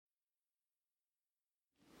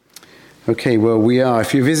Okay, well,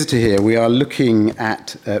 if you're a visitor here, we are looking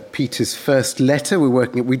at Peter's first letter.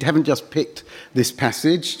 We haven't just picked this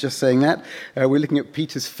passage, just saying that. We're looking at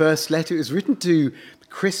Peter's first letter. It was written to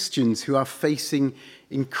Christians who are facing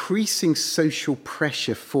increasing social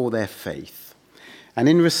pressure for their faith. And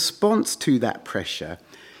in response to that pressure,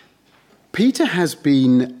 Peter has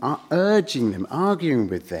been urging them, arguing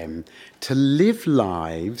with them, to live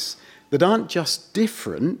lives that aren't just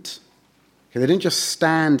different. They don't just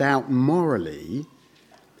stand out morally,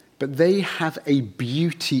 but they have a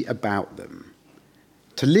beauty about them.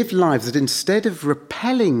 To live lives that instead of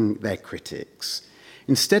repelling their critics,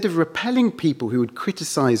 instead of repelling people who would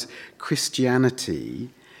criticize Christianity,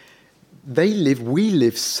 we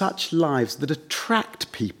live such lives that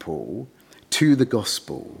attract people to the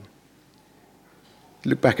gospel.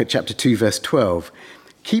 Look back at chapter 2, verse 12.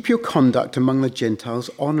 Keep your conduct among the Gentiles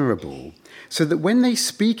honourable, so that when they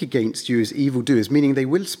speak against you as evildoers, meaning they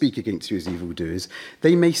will speak against you as evildoers,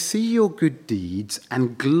 they may see your good deeds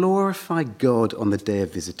and glorify God on the day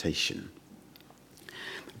of visitation.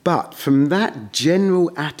 But from that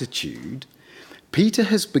general attitude, Peter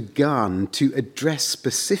has begun to address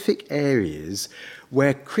specific areas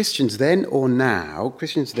where Christians then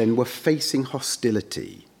were facing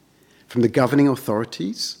hostility from the governing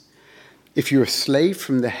authorities, if you're a slave,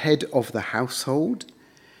 from the head of the household,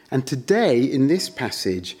 and today in this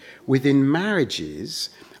passage within marriages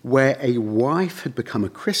where a wife had become a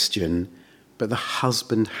Christian but the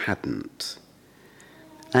husband hadn't.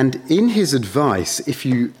 And in his advice, if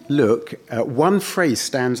you look, one phrase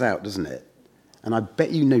stands out, doesn't it? And I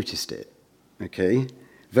bet you noticed it. Okay,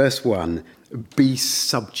 verse 1, be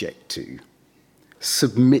subject to,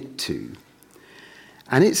 submit to.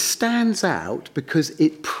 And it stands out because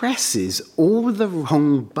it presses all the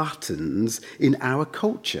wrong buttons in our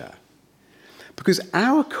culture. Because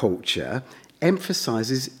our culture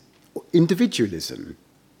emphasizes individualism.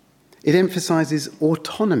 It emphasizes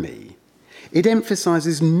autonomy. It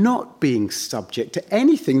emphasizes not being subject to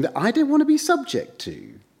anything that I don't want to be subject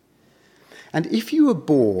to. And if you were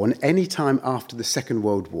born any time after the Second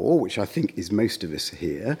World War, which I think is most of us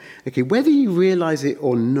here, okay, whether you realize it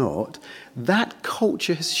or not, that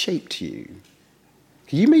culture has shaped you.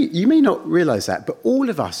 You may not realize that, but all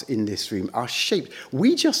of us in this room are shaped.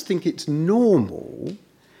 We just think it's normal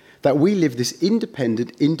that we live this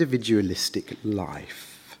independent, individualistic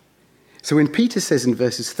life. So when Peter says in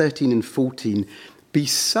verses 13 and 14, be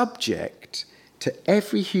subject to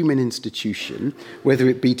every human institution, whether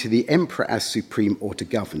it be to the emperor as supreme or to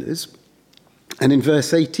governors. And in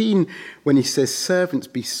verse 18, when he says, servants,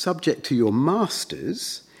 be subject to your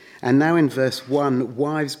masters, and now in verse 1,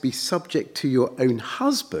 wives, be subject to your own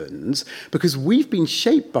husbands, because we've been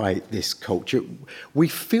shaped by this culture, we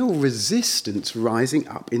feel resistance rising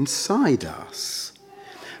up inside us.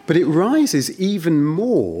 But it rises even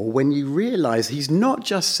more when you realize he's not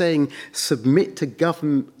just saying submit to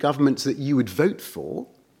governments that you would vote for,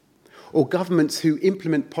 or governments who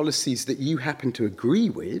implement policies that you happen to agree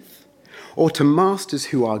with, or to masters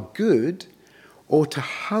who are good, or to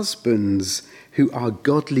husbands who are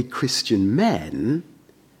godly Christian men.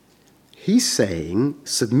 He's saying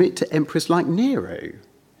submit to emperors like Nero,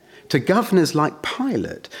 to governors like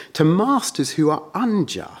Pilate, to masters who are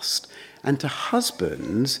unjust, and to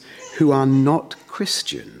husbands who are not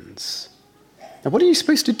Christians. Now, what are you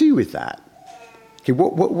supposed to do with that? Okay,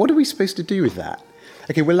 what are we supposed to do with that?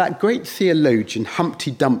 Okay, well, that great theologian,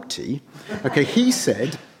 Humpty Dumpty, okay, he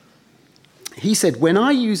said, when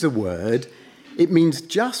I use a word, it means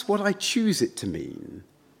just what I choose it to mean.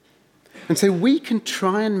 And so we can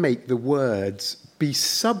try and make the words be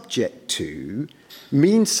subject to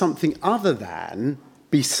mean something other than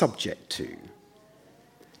be subject to.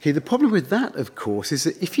 Okay, the problem with that, of course, is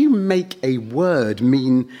that if you make a word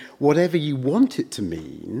mean whatever you want it to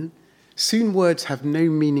mean, soon words have no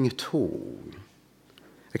meaning at all.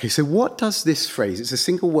 Okay, so what does this phrase, it's a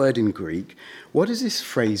single word in Greek, what does this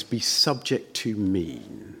phrase be subject to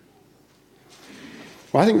mean?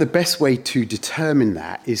 Well, I think the best way to determine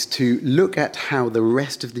that is to look at how the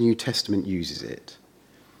rest of the New Testament uses it.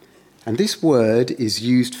 And this word is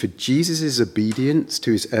used for Jesus' obedience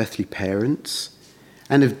to his earthly parents,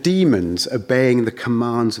 and of demons obeying the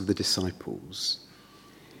commands of the disciples.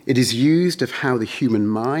 It is used of how the human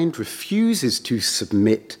mind refuses to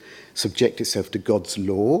subject itself to God's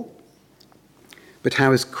law, but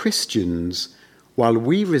how as Christians, while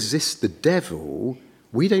we resist the devil,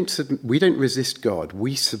 we don't resist God,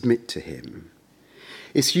 we submit to him.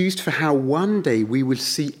 It's used for how one day we will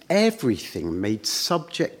see everything made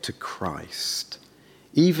subject to Christ,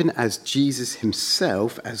 even as Jesus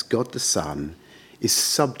himself, as God the Son, is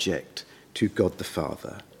subject to God the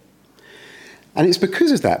Father. And it's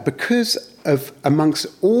because of that, because of amongst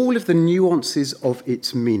all of the nuances of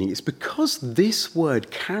its meaning, it's because this word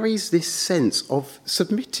carries this sense of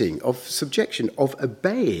submitting, of subjection, of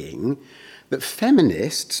obeying, that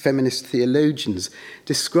feminist theologians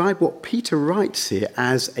describe what Peter writes here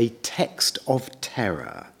as a text of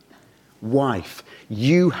terror. Wife,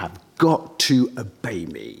 you have got to obey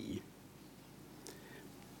me.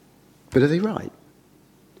 But are they right?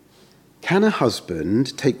 Can a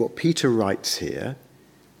husband take what Peter writes here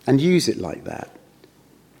and use it like that?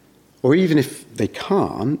 Or even if they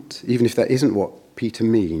can't, even if that isn't what Peter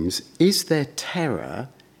means, is there terror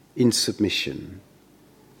in submission?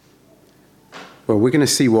 Well, we're going to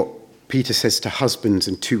see what Peter says to husbands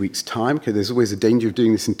in 2 weeks' time. Okay, there's always a danger of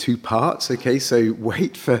doing this in two parts. Okay, so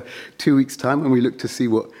wait for 2 weeks' time when we look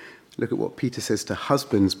at what Peter says to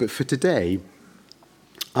husbands. But for today,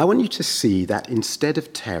 I want you to see that instead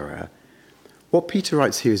of terror, what Peter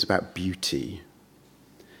writes here is about beauty.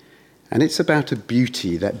 And it's about a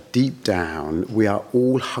beauty that deep down we are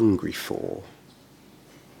all hungry for.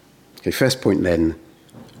 Okay, first point then,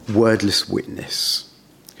 wordless witness.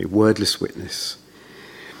 Okay, wordless witness.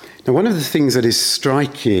 Now, one of the things that is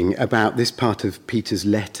striking about this part of Peter's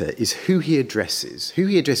letter is who he addresses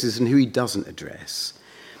and who he doesn't address.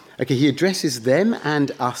 Okay, he addresses them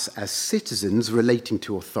and us as citizens relating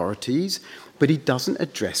to authorities, but he doesn't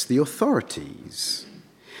address the authorities.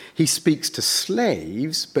 He speaks to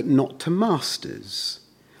slaves, but not to masters.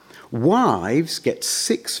 Wives get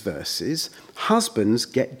 6 verses, husbands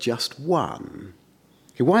get just 1.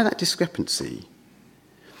 Okay, why that discrepancy?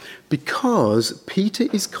 Because Peter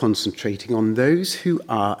is concentrating on those who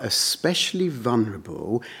are especially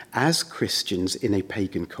vulnerable as Christians in a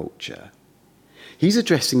pagan culture. He's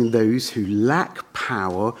addressing those who lack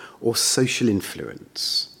power or social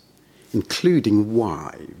influence, including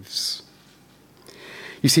wives.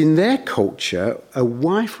 You see, in their culture, a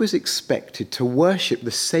wife was expected to worship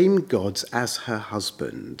the same gods as her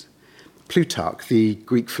husband. Plutarch, the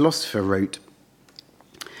Greek philosopher, wrote,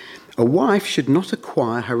 "A wife should not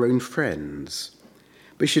acquire her own friends,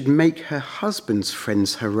 but should make her husband's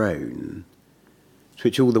friends her own." To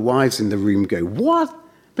which all the wives in the room go, "What?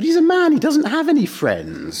 But he's a man, he doesn't have any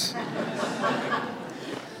friends."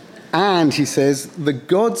 And he says, "The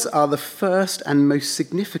gods are the first and most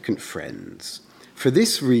significant friends. For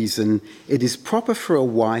this reason, it is proper for a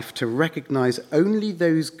wife to recognize only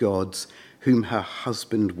those gods whom her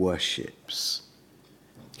husband worships."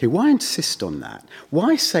 Okay, why insist on that?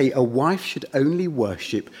 Why say a wife should only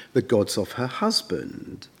worship the gods of her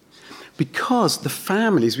husband? Because the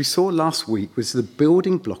family, as we saw last week, was the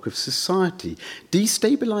building block of society.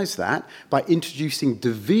 Destabilize that by introducing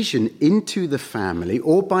division into the family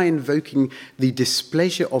or by invoking the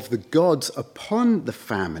displeasure of the gods upon the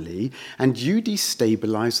family, and you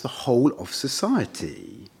destabilize the whole of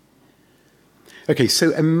society. Okay,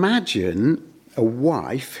 so imagine a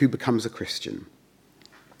wife who becomes a Christian.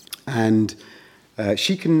 And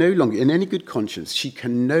she can no longer, in any good conscience, she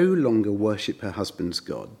can no longer worship her husband's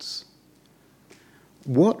gods.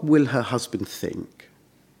 What will her husband think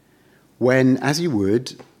when, as he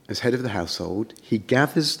would, as head of the household, he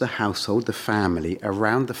gathers the household, the family,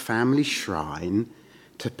 around the family shrine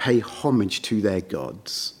to pay homage to their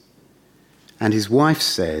gods? And his wife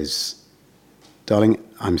says, "Darling,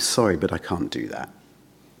 I'm sorry, but I can't do that."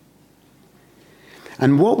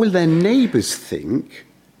 And what will their neighbours think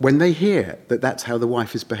when they hear that that's how the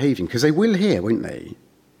wife is behaving? Because they will hear, won't they?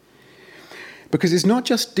 Because it's not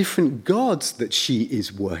just different gods that she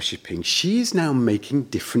is worshipping. She is now making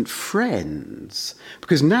different friends.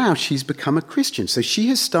 Because now she's become a Christian. So she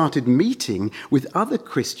has started meeting with other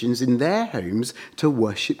Christians in their homes to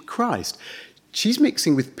worship Christ. She's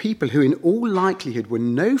mixing with people who in all likelihood were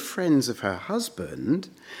no friends of her husband,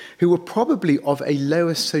 who were probably of a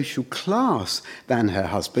lower social class than her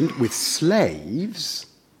husband, with slaves,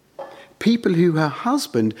 people who her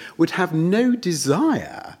husband would have no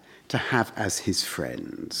desire to have as his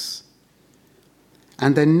friends.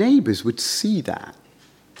 And their neighbours would see that.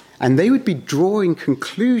 And they would be drawing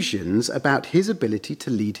conclusions about his ability to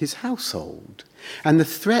lead his household and the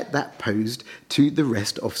threat that posed to the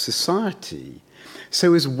rest of society.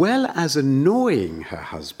 So as well as annoying her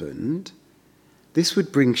husband, this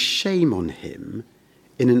would bring shame on him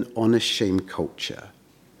in an honour-shame culture.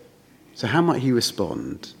 So how might he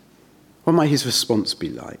respond? What might his response be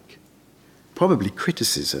like? Probably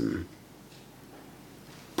criticism,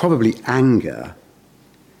 probably anger,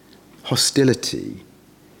 hostility.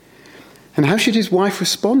 And how should his wife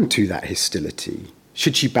respond to that hostility?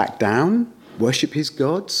 Should she back down, worship his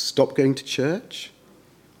gods, stop going to church?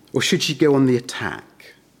 Or should she go on the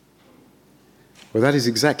attack? Well, that is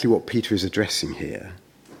exactly what Peter is addressing here.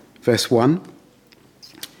 Verse 1,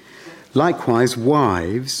 likewise,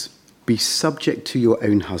 wives, be subject to your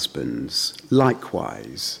own husbands.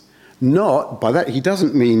 Likewise. Not, by that, he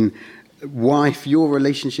doesn't mean, wife, your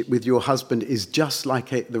relationship with your husband is just like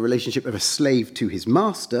the relationship of a slave to his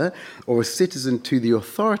master or a citizen to the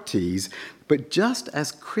authorities, but just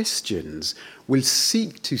as Christians will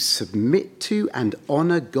seek to submit to and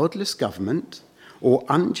honour godless government or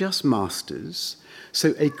unjust masters,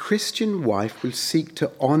 so a Christian wife will seek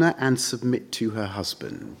to honour and submit to her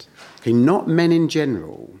husband. Okay, not men in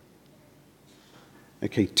general.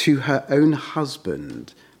 Okay, to her own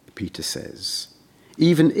husband, Peter says.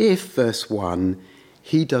 Even if, verse 1,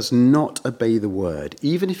 he does not obey the word,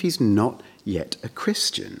 even if he's not yet a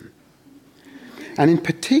Christian. And in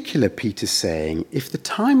particular, Peter's saying, if the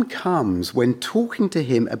time comes when talking to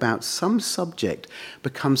him about some subject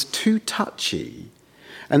becomes too touchy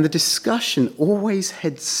and the discussion always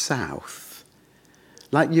heads south,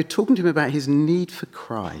 like you're talking to him about his need for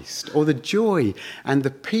Christ or the joy and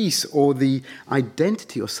the peace or the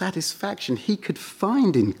identity or satisfaction he could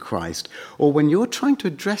find in Christ, or when you're trying to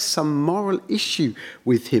address some moral issue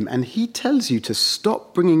with him and he tells you to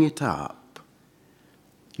stop bringing it up,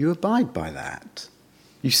 you abide by that.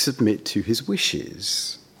 You submit to his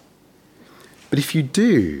wishes. But if you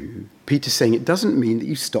do, Peter's saying it doesn't mean that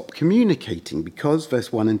you stop communicating, because,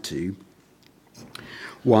 verse 1 and 2,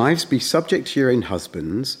 wives, be subject to your own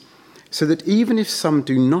husbands, so that even if some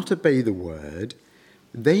do not obey the word,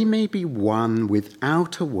 they may be won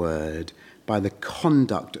without a word by the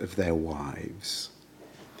conduct of their wives.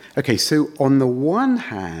 Okay, so on the one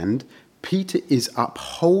hand, Peter is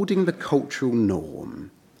upholding the cultural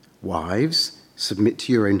norm. Wives, submit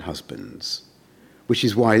to your own husbands, which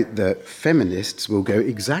is why the feminists will go,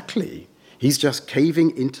 exactly. He's just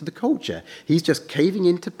caving into the culture. He's just caving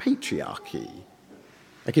into patriarchy.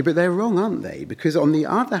 Okay, but they're wrong, aren't they? Because on the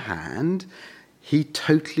other hand, he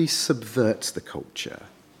totally subverts the culture.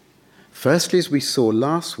 Firstly, as we saw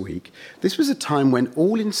last week, this was a time when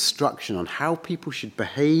all instruction on how people should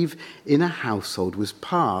behave in a household was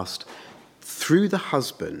passed through the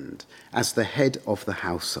husband as the head of the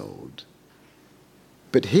household.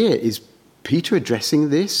 But here is Peter addressing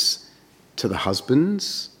this to the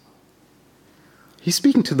husbands. He's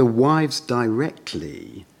speaking to the wives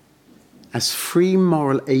directly as free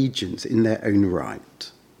moral agents in their own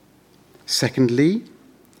right. Secondly,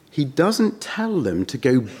 he doesn't tell them to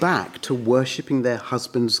go back to worshipping their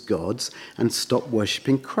husbands' gods and stop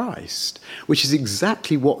worshipping Christ, which is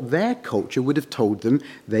exactly what their culture would have told them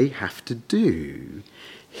they have to do.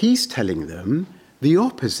 He's telling them the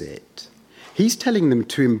opposite. He's telling them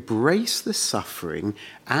to embrace the suffering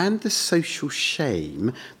and the social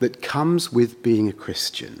shame that comes with being a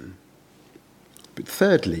Christian. But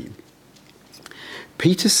thirdly,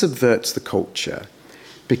 Peter subverts the culture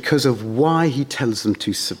because of why he tells them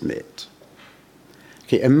to submit.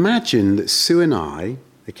 Okay, imagine that Sue and I,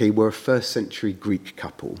 were a first century Greek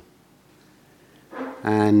couple.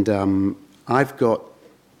 And I've got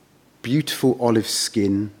beautiful olive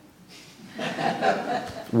skin,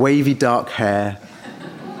 wavy dark hair,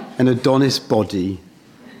 an Adonis body.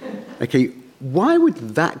 Okay, why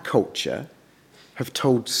would that culture have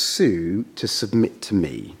told Sue to submit to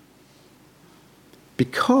me?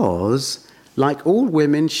 Because, like all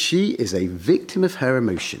women, she is a victim of her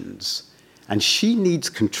emotions, and she needs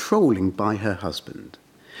controlling by her husband,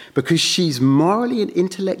 because she's morally and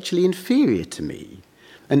intellectually inferior to me,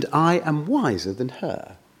 and I am wiser than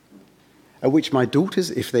her. At which my daughters,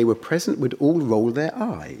 if they were present, would all roll their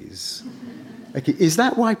eyes. Okay, is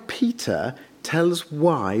that why Peter tells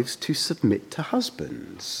wives to submit to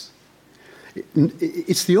husbands?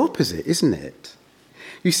 It's the opposite, isn't it?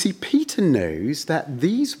 You see, Peter knows that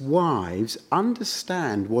these wives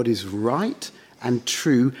understand what is right and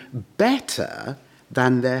true better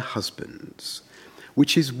than their husbands,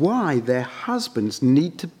 which is why their husbands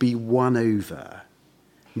need to be won over,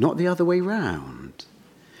 not the other way round.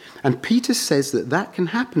 And Peter says that that can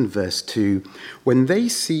happen, verse 2, when they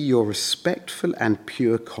see your respectful and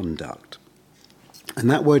pure conduct. And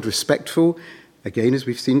that word respectful, again, as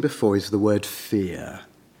we've seen before, is the word fear.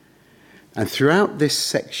 And throughout this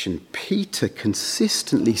section, Peter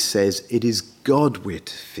consistently says it is God we're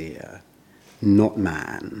to fear, not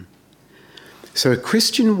man. So a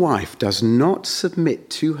Christian wife does not submit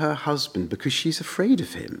to her husband because she's afraid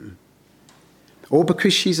of him, or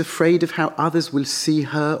because she's afraid of how others will see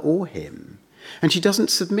her or him. And she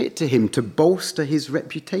doesn't submit to him to bolster his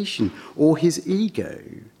reputation or his ego.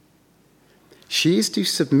 She is to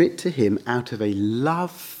submit to him out of a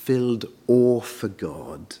love-filled awe for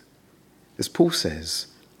God. As Paul says,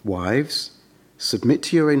 wives, submit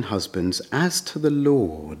to your own husbands as to the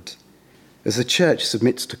Lord. As the church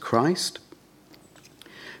submits to Christ,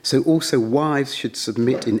 so also wives should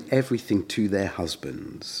submit in everything to their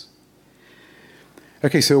husbands.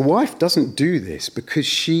 Okay, so a wife doesn't do this because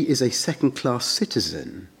she is a second-class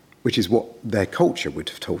citizen, which is what their culture would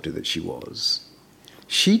have told her that she was.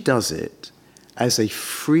 She does it as a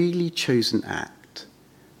freely chosen act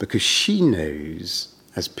because she knows,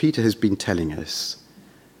 as Peter has been telling us,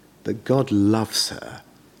 that God loves her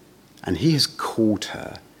and he has called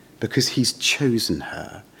her because he's chosen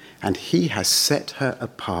her and he has set her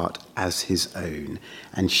apart as his own.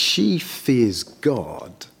 And she fears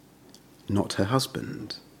God, not her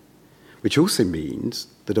husband. Which also means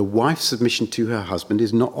that a wife's submission to her husband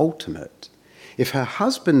is not ultimate. If her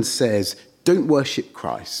husband says, don't worship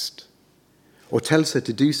Christ, or tells her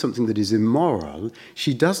to do something that is immoral,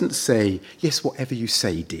 she doesn't say, yes, whatever you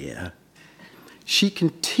say, dear. She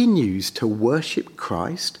continues to worship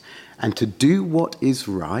Christ and to do what is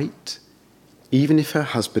right, even if her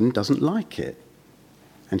husband doesn't like it.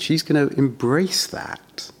 And she's going to embrace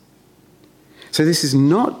that. So this is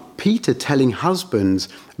not Peter telling husbands,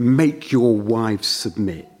 make your wives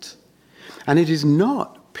submit. And it is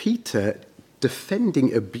not Peter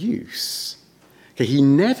defending abuse. Okay, he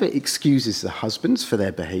never excuses the husbands for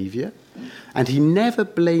their behavior, and he never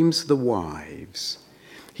blames the wives.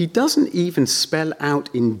 He doesn't even spell out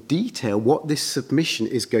in detail what this submission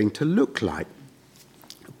is going to look like.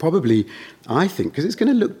 Probably, I think, because it's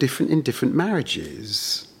going to look different in different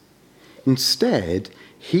marriages. Instead,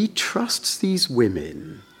 he trusts these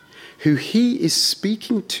women, who he is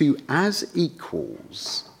speaking to as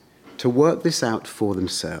equals, to work this out for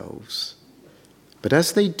themselves. But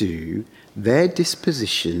as they do, their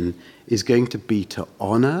disposition is going to be to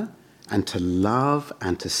honour and to love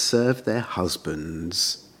and to serve their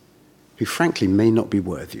husbands, who frankly may not be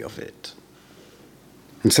worthy of it.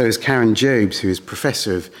 And so as Karen Jobes, who is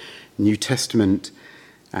Professor of New Testament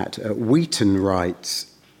at Wheaton,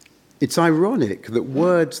 writes, it's ironic that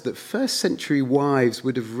words that first century wives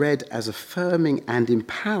would have read as affirming and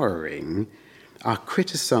empowering are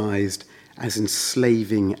criticised as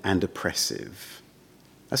enslaving and oppressive.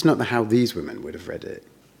 That's not how these women would have read it.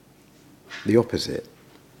 The opposite.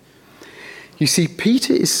 You see,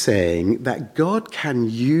 Peter is saying that God can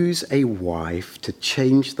use a wife to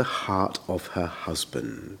change the heart of her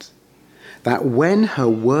husband. That when her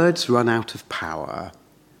words run out of power,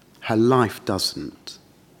 her life doesn't.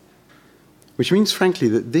 Which means, frankly,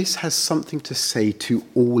 that this has something to say to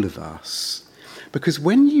all of us. Because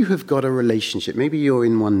when you have got a relationship, maybe you're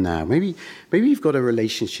in one now, maybe you've got a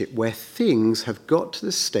relationship where things have got to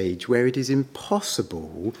the stage where it is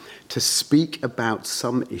impossible to speak about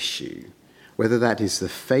some issue, whether that is the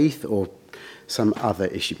faith or some other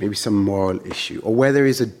issue, maybe some moral issue, or where there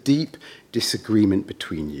is a deep disagreement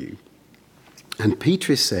between you. And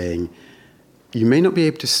Peter is saying, you may not be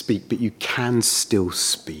able to speak, but you can still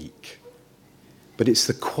speak. But it's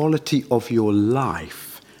the quality of your life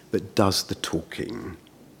that does the talking.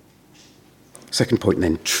 Second point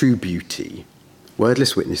then, true beauty.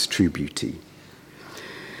 Wordless witness, true beauty.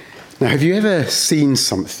 Now, have you ever seen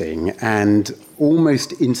something and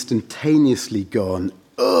almost instantaneously gone,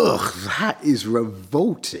 ugh, that is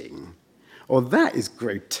revolting, or that is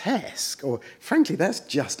grotesque, or frankly, that's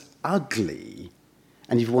just ugly,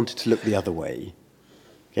 and you've wanted to look the other way?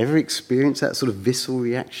 Ever experienced that sort of visceral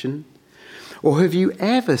reaction? Or have you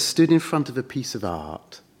ever stood in front of a piece of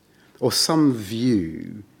art, or some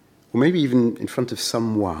view, or maybe even in front of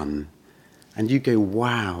someone, and you go,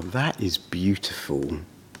 wow, that is beautiful?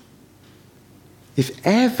 If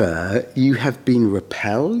ever you have been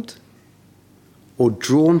repelled or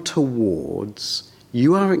drawn towards,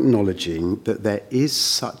 you are acknowledging that there is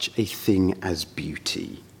such a thing as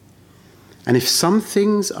beauty. And if some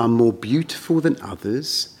things are more beautiful than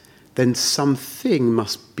others, then something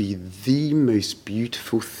must be the most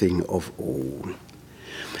beautiful thing of all.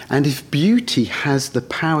 And if beauty has the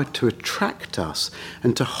power to attract us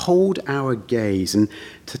and to hold our gaze and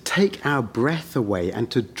to take our breath away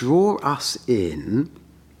and to draw us in,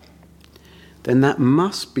 then that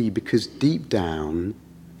must be because deep down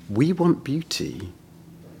we want beauty.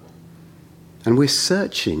 And we're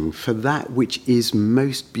searching for that which is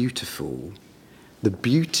most beautiful, the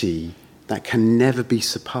beauty that can never be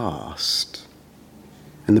surpassed.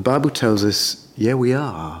 And the Bible tells us, yeah, we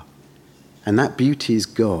are. And that beauty is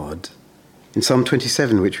God. In Psalm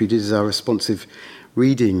 27, which we did as our responsive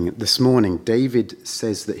reading this morning, David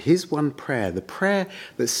says that his one prayer, the prayer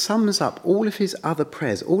that sums up all of his other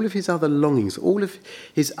prayers, all of his other longings, all of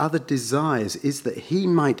his other desires, is that he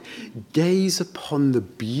might gaze upon the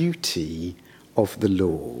beauty of the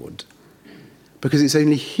Lord. because it's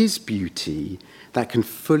only his beauty that can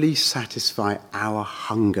fully satisfy our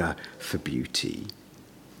hunger for beauty.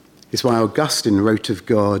 It's why Augustine wrote of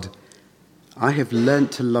God, "I have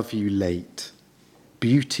learnt to love you late,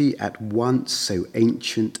 beauty at once so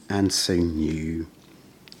ancient and so new."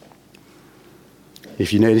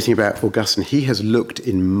 If you know anything about Augustine, he has looked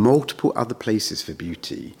in multiple other places for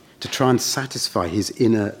beauty to try and satisfy his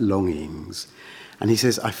inner longings. And he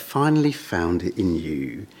says, "I finally found it in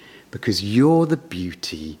you because you're the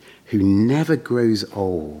beauty who never grows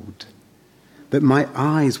old, that my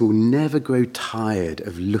eyes will never grow tired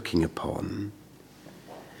of looking upon."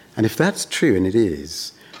 And if that's true, and it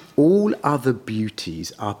is, all other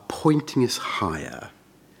beauties are pointing us higher.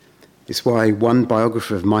 It's why one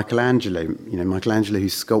biographer of Michelangelo, Michelangelo who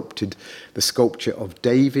sculpted the sculpture of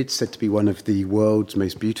David, said to be one of the world's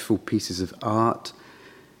most beautiful pieces of art,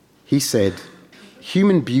 he said,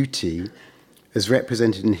 "Human beauty, as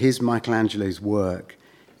represented in his Michelangelo's work,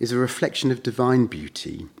 is a reflection of divine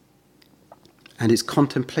beauty, and its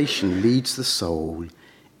contemplation leads the soul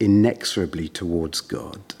inexorably towards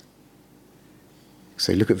God."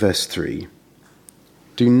 So look at verse 3.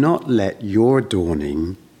 "Do not let your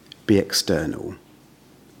adorning be external."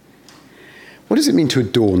 What does it mean to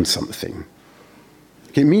adorn something?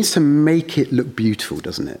 It means to make it look beautiful,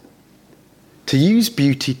 doesn't it? To use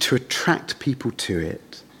beauty to attract people to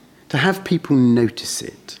it, to have people notice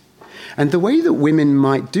it. And the way that women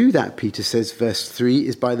might do that, Peter says, verse 3,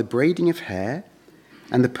 is by the braiding of hair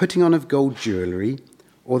and the putting on of gold jewellery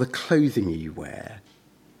or the clothing you wear.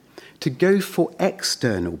 To go for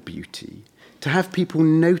external beauty, to have people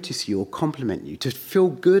notice you or compliment you, to feel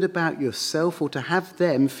good about yourself or to have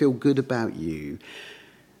them feel good about you.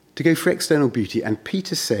 To go for external beauty. And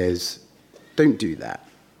Peter says, don't do that.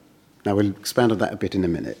 Now we'll expand on that a bit in a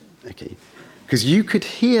minute. Okay. Because you could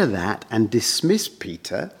hear that and dismiss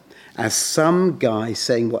Peter as some guy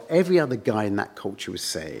saying what every other guy in that culture was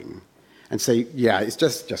saying. And say, yeah, it's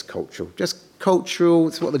just cultural. Just cultural.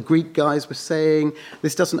 It's what the Greek guys were saying.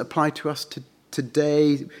 This doesn't apply to us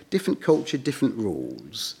today. Different culture, different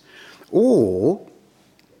rules. Or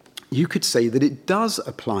you could say that it does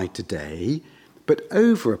apply today, but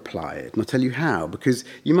over-apply it. And I'll tell you how. Because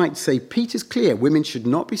you might say, Peter's clear. Women should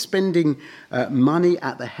not be spending money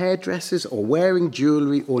at the hairdressers or wearing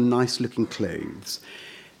jewellery or nice-looking clothes.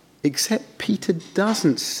 Except Peter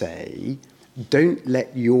doesn't say, don't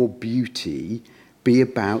let your beauty be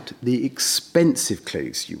about the expensive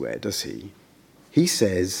clothes you wear, does he? He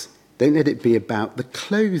says, don't let it be about the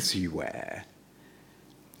clothes you wear.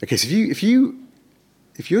 Okay, so if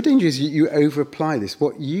your danger is you over-apply this,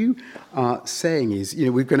 what you are saying is,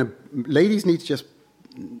 ladies need to just,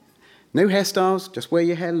 no hairstyles, just wear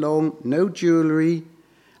your hair long, no jewellery.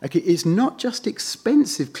 Okay, it's not just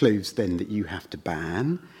expensive clothes then that you have to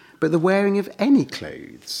ban, but the wearing of any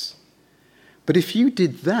clothes. But if you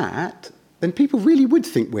did that, then people really would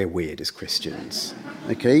think we're weird as Christians.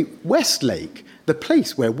 Okay, Westlake, the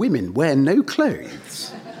place where women wear no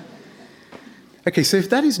clothes. Okay, so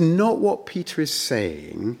if that is not what Peter is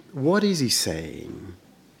saying, what is he saying?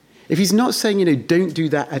 If he's not saying, don't do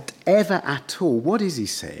that ever at all, what is he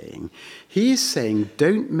saying? He is saying,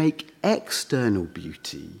 don't make external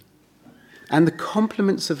beauty and the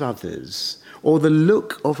compliments of others or the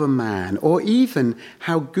look of a man, or even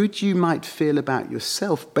how good you might feel about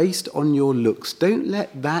yourself based on your looks. Don't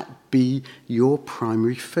let that be your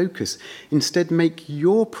primary focus. Instead, make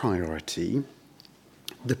your priority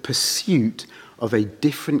the pursuit of a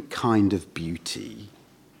different kind of beauty.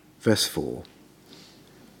 Verse 4.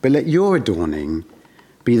 But let your adorning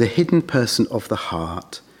be the hidden person of the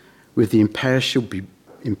heart with the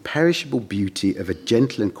imperishable beauty of a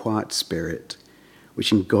gentle and quiet spirit,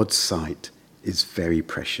 which in God's sight is very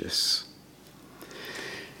precious.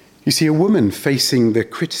 You see, a woman facing the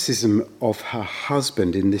criticism of her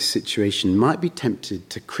husband in this situation might be tempted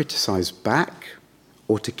to criticize back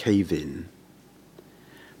or to cave in.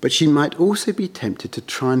 But she might also be tempted to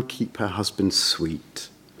try and keep her husband sweet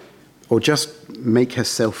or just make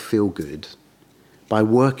herself feel good by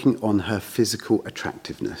working on her physical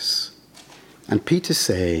attractiveness. And Peter's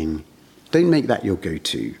saying, don't make that your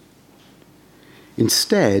go-to.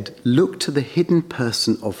 Instead, look to the hidden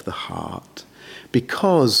person of the heart,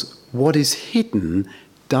 because what is hidden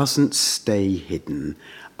doesn't stay hidden.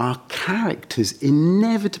 Our characters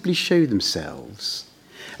inevitably show themselves,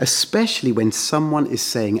 especially when someone is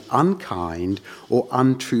saying unkind or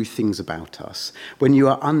untrue things about us. When you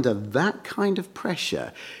are under that kind of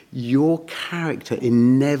pressure, your character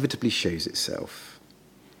inevitably shows itself.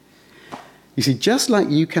 You see, just like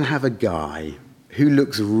you can have a guy who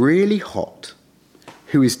looks really hot,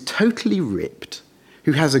 who is totally ripped,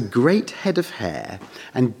 who has a great head of hair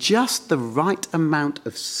and just the right amount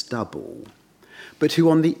of stubble, but who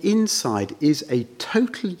on the inside is a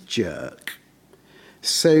total jerk,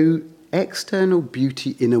 so external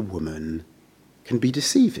beauty in a woman can be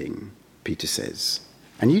deceiving, Peter says.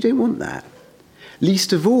 And you don't want that.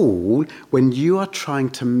 Least of all when you are trying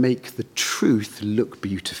to make the truth look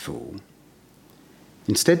beautiful.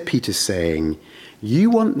 Instead, Peter's saying, you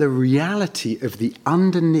want the reality of the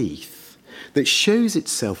underneath that shows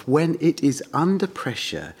itself when it is under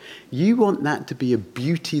pressure. You want that to be a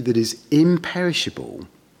beauty that is imperishable,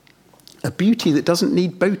 a beauty that doesn't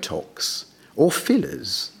need Botox or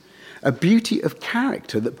fillers, a beauty of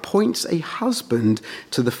character that points a husband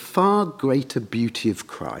to the far greater beauty of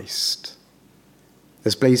Christ.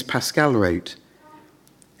 As Blaise Pascal wrote,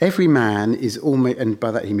 every man is almost, and by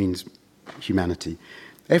that he means humanity,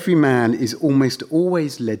 every man is almost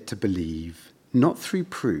always led to believe, not through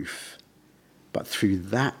proof, but through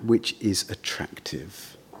that which is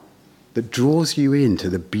attractive, that draws you into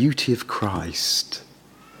the beauty of Christ.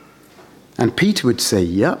 And Peter would say,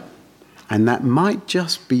 yep, and that might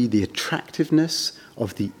just be the attractiveness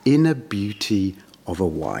of the inner beauty of a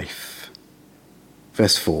wife.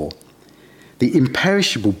 Verse 4, the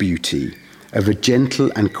imperishable beauty of a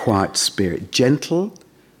gentle and quiet spirit. Gentle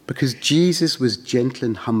because Jesus was gentle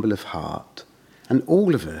and humble of heart, and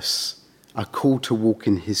all of us are called to walk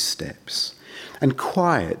in his steps. And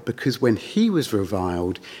quiet because when he was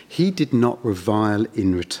reviled, he did not revile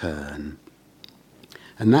in return.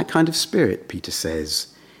 And that kind of spirit, Peter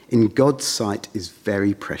says, in God's sight is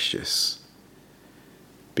very precious.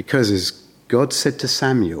 Because as God said to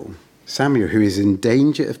Samuel, who is in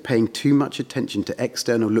danger of paying too much attention to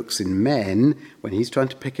external looks in men, when he's trying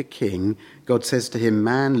to pick a king, God says to him,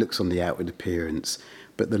 man looks on the outward appearance,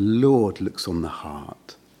 but the Lord looks on the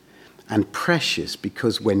heart. And precious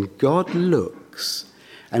because when God looks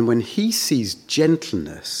and when he sees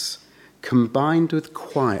gentleness combined with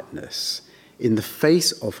quietness in the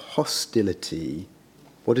face of hostility,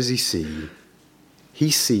 what does he see?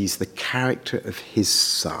 He sees the character of his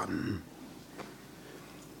Son.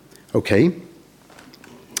 Okay,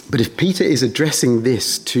 but if Peter is addressing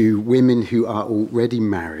this to women who are already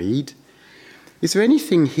married, is there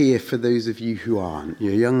anything here for those of you who aren't?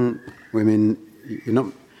 You're young women,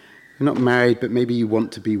 you're not married, but maybe you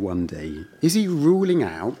want to be one day. Is he ruling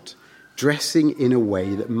out dressing in a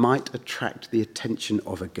way that might attract the attention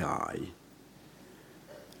of a guy?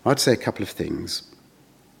 I'd say a couple of things.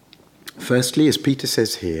 Firstly, as Peter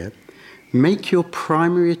says here, make your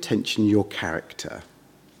primary attention your character.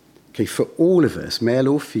 Okay, for all of us, male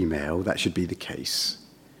or female, that should be the case.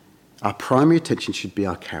 Our primary attention should be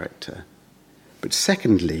our character. But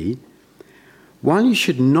secondly, while you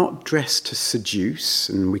should not dress to seduce,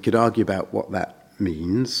 and we could argue about what that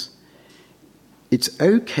means, it's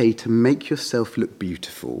okay to make yourself look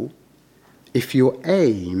beautiful if your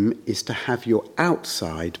aim is to have your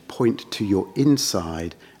outside point to your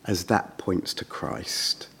inside as that points to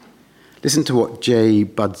Christ. Listen to what J.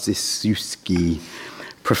 Budziszewski,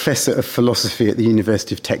 professor of philosophy at the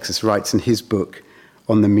University of Texas, writes in his book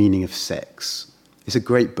on the meaning of sex. It's a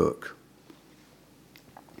great book.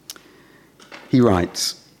 He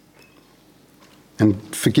writes,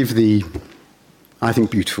 and forgive the, I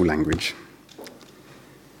think, beautiful language.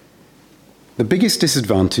 The biggest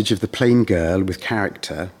disadvantage of the plain girl with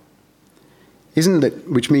character isn't that,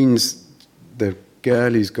 which means the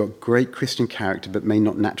girl who's got great Christian character but may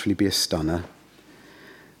not naturally be a stunner.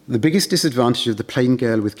 The biggest disadvantage of the plain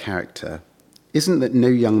girl with character isn't that no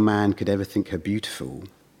young man could ever think her beautiful,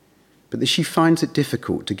 but that she finds it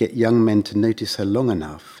difficult to get young men to notice her long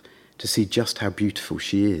enough to see just how beautiful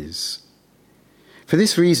she is. For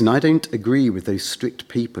this reason, I don't agree with those strict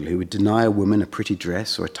people who would deny a woman a pretty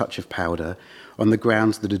dress or a touch of powder on the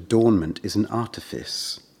grounds that adornment is an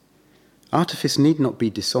artifice. Artifice need not be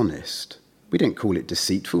dishonest. We don't call it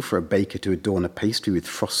deceitful for a baker to adorn a pastry with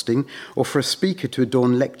frosting or for a speaker to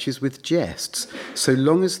adorn lectures with jests, so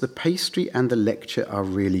long as the pastry and the lecture are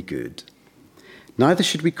really good. Neither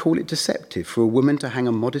should we call it deceptive for a woman to hang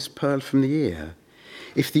a modest pearl from the ear.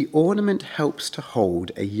 If the ornament helps to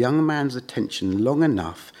hold a young man's attention long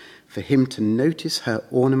enough for him to notice her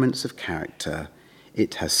ornaments of character,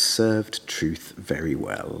 it has served truth very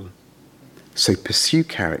well. So pursue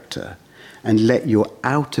character and let your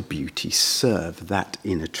outer beauty serve that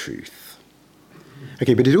inner truth.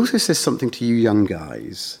 Okay, but it also says something to you young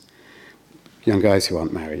guys who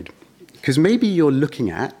aren't married, because maybe you're looking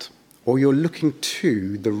at or you're looking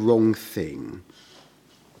to the wrong thing.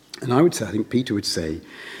 And I think Peter would say,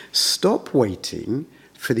 stop waiting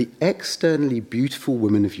for the externally beautiful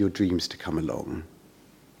woman of your dreams to come along.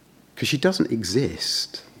 because she doesn't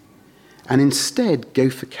exist. And instead go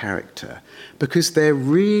for character, because there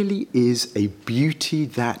really is a beauty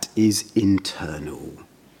that is internal.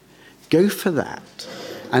 Go for that.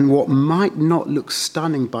 And what might not look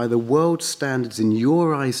stunning by the world's standards in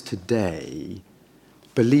your eyes today,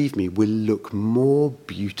 believe me, will look more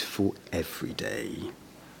beautiful every day.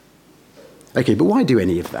 Okay, but why do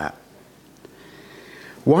any of that?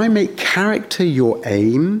 Why make character your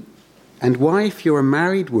aim? And why, if you're a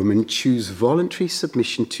married woman, choose voluntary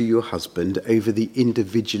submission to your husband over the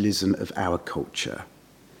individualism of our culture?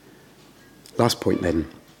 Last point then,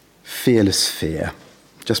 fearless fear.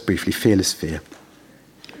 Just briefly, fearless fear.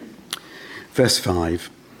 Verse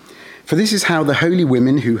 5. For this is how the holy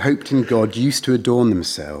women who hoped in God used to adorn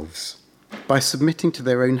themselves, by submitting to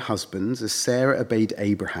their own husbands, as Sarah obeyed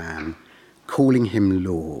Abraham, calling him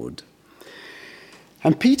Lord.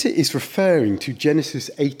 And Peter is referring to Genesis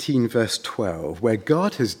 18, verse 12, where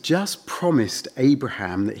God has just promised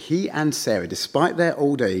Abraham that he and Sarah, despite their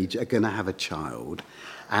old age, are going to have a child.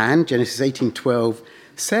 And Genesis 18:12,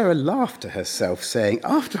 Sarah laughed to herself, saying,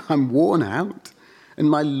 after I'm worn out and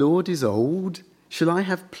my Lord is old, shall I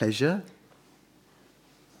have pleasure?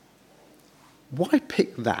 Why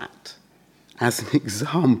pick that as an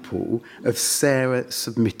example of Sarah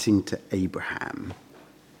submitting to Abraham?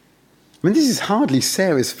 I mean, this is hardly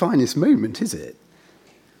Sarah's finest moment, is it?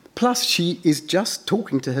 Plus, she is just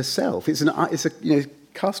talking to herself. It's a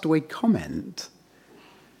castaway comment.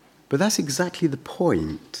 But that's exactly the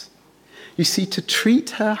point. You see, to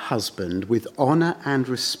treat her husband with honour and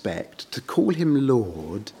respect, to call him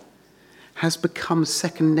Lord, has become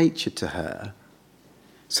second nature to her.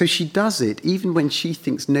 So she does it even when she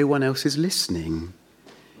thinks no one else is listening.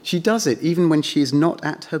 She does it even when she is not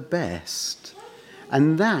at her best.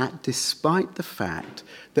 And that despite the fact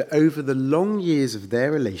that over the long years of their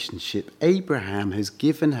relationship, Abraham has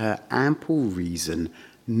given her ample reason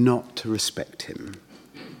not to respect him.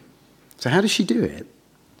 So how does she do it?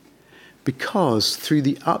 Because through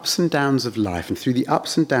the ups and downs of life and through the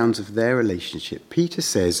ups and downs of their relationship, Peter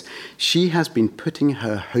says she has been putting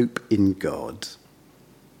her hope in God.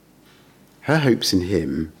 Her hope's in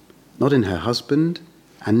him, not in her husband,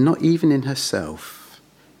 and not even in herself.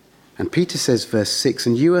 And Peter says, verse 6,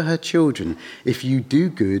 and you are her children, if you do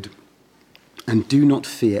good and do not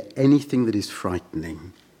fear anything that is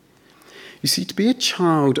frightening. You see, to be a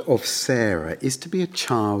child of Sarah is to be a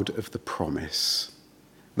child of the promise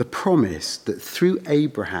that through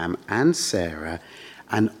Abraham and Sarah,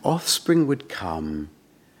 an offspring would come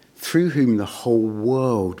through whom the whole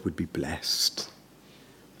world would be blessed.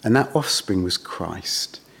 And that offspring was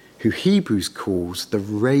Christ, who Hebrews calls the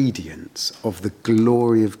radiance of the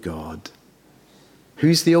glory of God.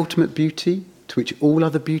 Who's the ultimate beauty to which all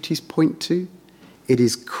other beauties point to? It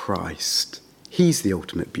is Christ. He's the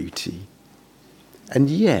ultimate beauty. And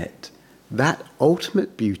yet, that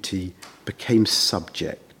ultimate beauty became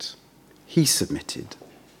subject. He submitted.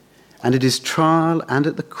 And at his trial and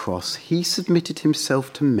at the cross, he submitted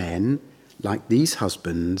himself to men, like these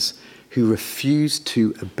husbands, who refused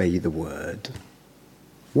to obey the word.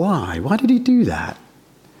 Why? Why did he do that?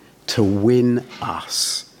 To win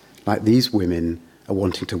us, like these women are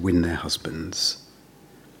wanting to win their husbands.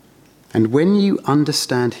 And when you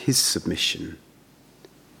understand his submission,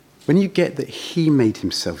 when you get that he made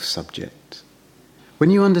himself subject,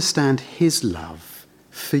 when you understand his love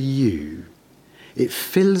for you, it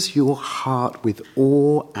fills your heart with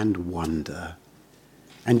awe and wonder,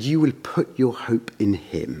 and you will put your hope in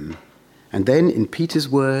him. And then, in Peter's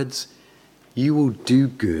words, you will do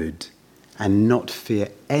good and not fear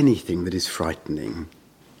anything that is frightening.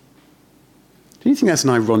 Do you think that's an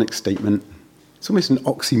ironic statement? It's almost an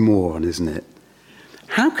oxymoron, isn't it?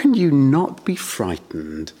 How can you not be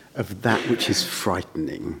frightened of that which is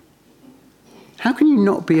frightening? How can you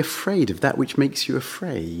not be afraid of that which makes you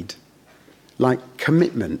afraid? Like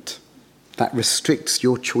commitment that restricts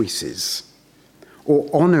your choices, or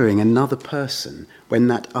honouring another person when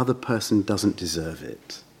that other person doesn't deserve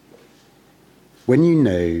it. When you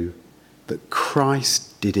know that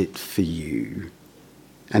Christ did it for you,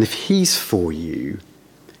 and if he's for you,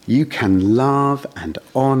 you can love and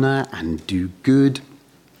honour and do good,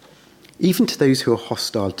 even to those who are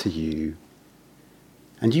hostile to you,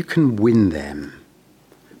 and you can win them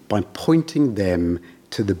by pointing them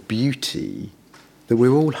to the beauty that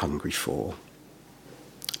we're all hungry for.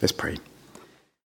 Let's pray.